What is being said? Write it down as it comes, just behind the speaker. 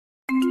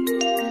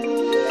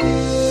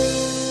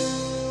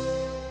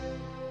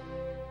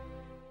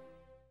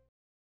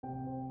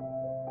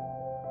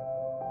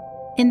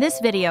In this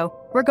video,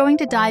 we're going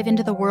to dive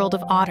into the world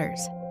of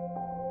otters.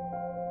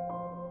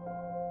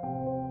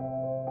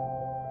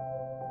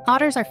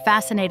 Otters are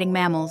fascinating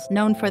mammals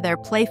known for their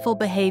playful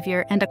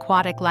behavior and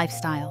aquatic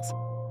lifestyles.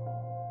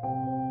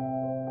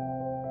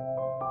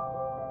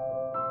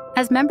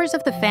 As members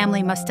of the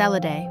family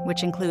Mustelidae,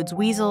 which includes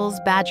weasels,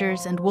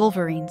 badgers, and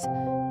wolverines,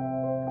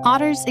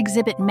 otters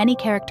exhibit many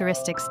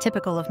characteristics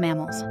typical of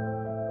mammals.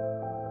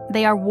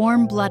 They are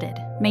warm-blooded,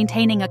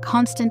 maintaining a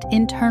constant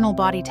internal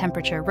body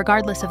temperature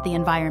regardless of the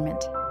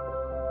environment.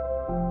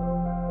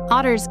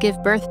 Otters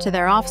give birth to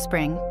their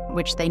offspring,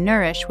 which they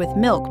nourish with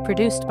milk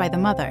produced by the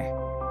mother.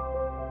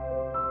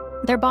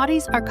 Their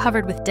bodies are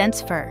covered with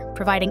dense fur,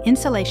 providing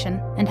insulation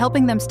and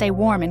helping them stay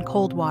warm in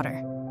cold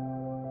water.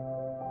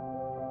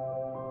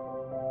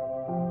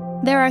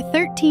 There are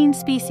 13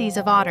 species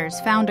of otters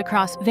found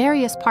across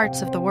various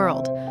parts of the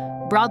world,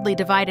 broadly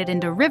divided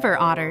into river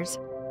otters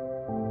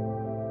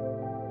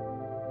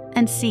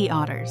and sea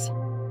otters.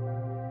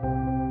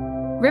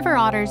 River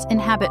otters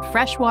inhabit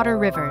freshwater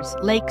rivers,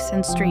 lakes,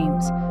 and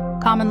streams,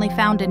 commonly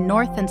found in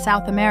North and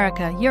South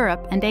America,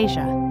 Europe, and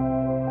Asia.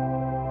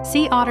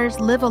 Sea otters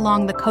live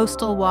along the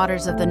coastal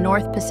waters of the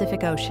North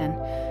Pacific Ocean,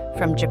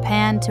 from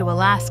Japan to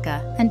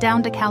Alaska and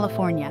down to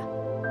California.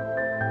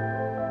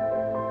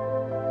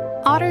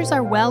 Otters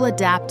are well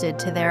adapted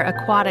to their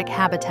aquatic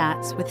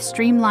habitats with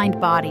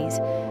streamlined bodies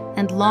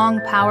and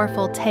long,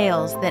 powerful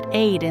tails that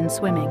aid in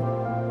swimming.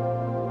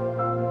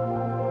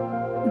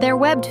 Their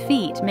webbed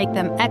feet make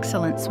them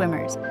excellent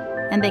swimmers,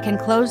 and they can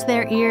close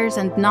their ears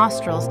and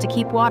nostrils to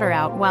keep water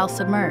out while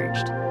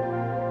submerged.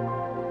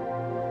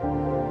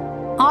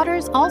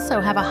 Otters also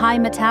have a high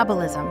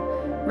metabolism,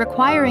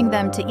 requiring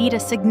them to eat a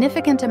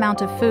significant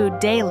amount of food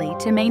daily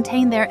to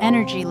maintain their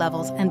energy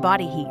levels and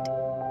body heat.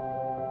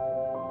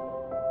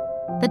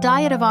 The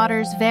diet of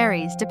otters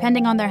varies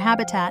depending on their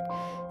habitat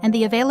and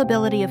the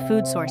availability of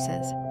food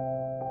sources.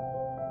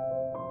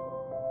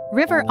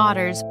 River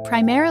otters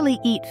primarily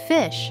eat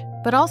fish,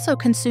 but also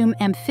consume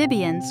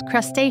amphibians,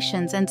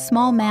 crustaceans, and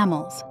small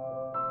mammals.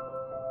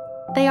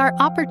 They are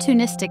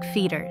opportunistic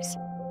feeders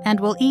and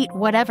will eat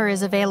whatever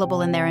is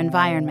available in their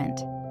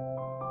environment.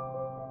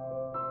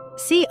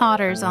 Sea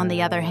otters, on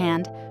the other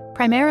hand,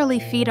 primarily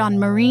feed on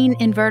marine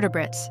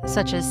invertebrates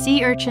such as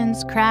sea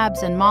urchins,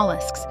 crabs, and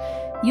mollusks,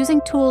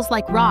 using tools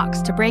like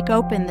rocks to break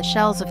open the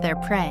shells of their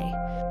prey.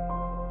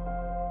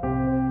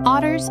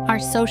 Otters are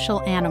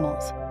social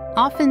animals,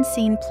 often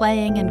seen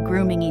playing and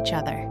grooming each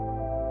other.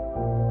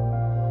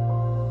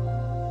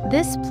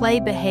 This play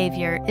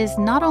behavior is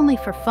not only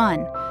for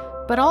fun,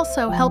 but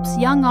also helps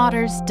young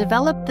otters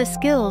develop the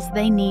skills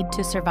they need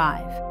to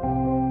survive.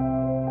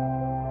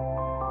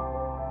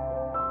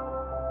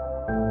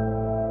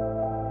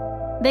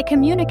 They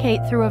communicate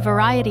through a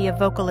variety of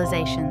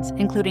vocalizations,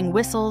 including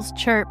whistles,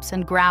 chirps,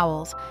 and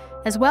growls,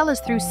 as well as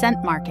through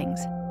scent markings.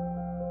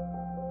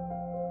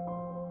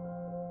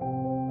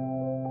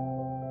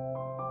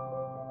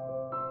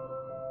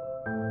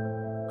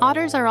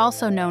 Otters are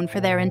also known for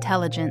their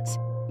intelligence,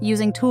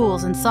 using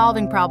tools and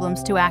solving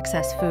problems to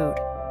access food.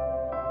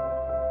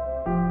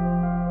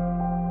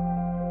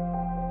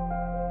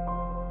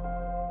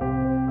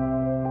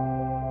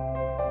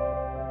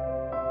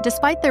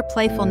 Despite their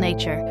playful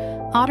nature,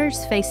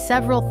 otters face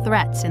several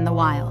threats in the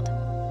wild.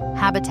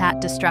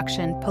 Habitat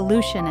destruction,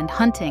 pollution, and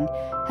hunting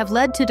have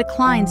led to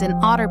declines in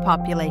otter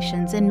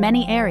populations in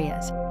many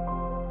areas.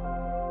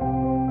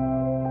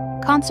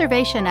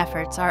 Conservation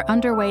efforts are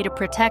underway to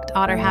protect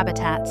otter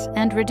habitats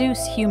and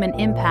reduce human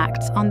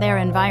impacts on their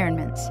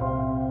environments.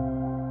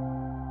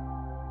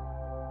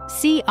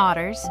 Sea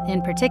otters,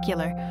 in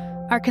particular,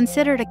 are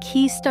considered a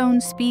keystone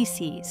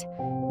species,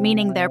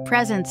 meaning their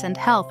presence and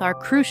health are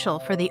crucial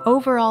for the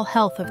overall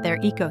health of their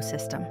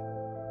ecosystem.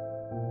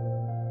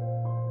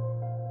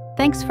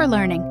 Thanks for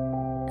learning,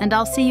 and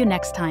I'll see you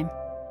next time.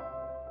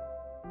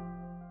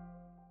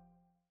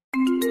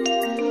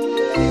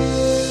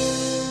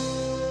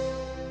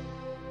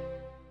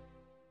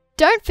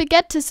 Don't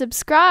forget to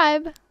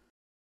subscribe!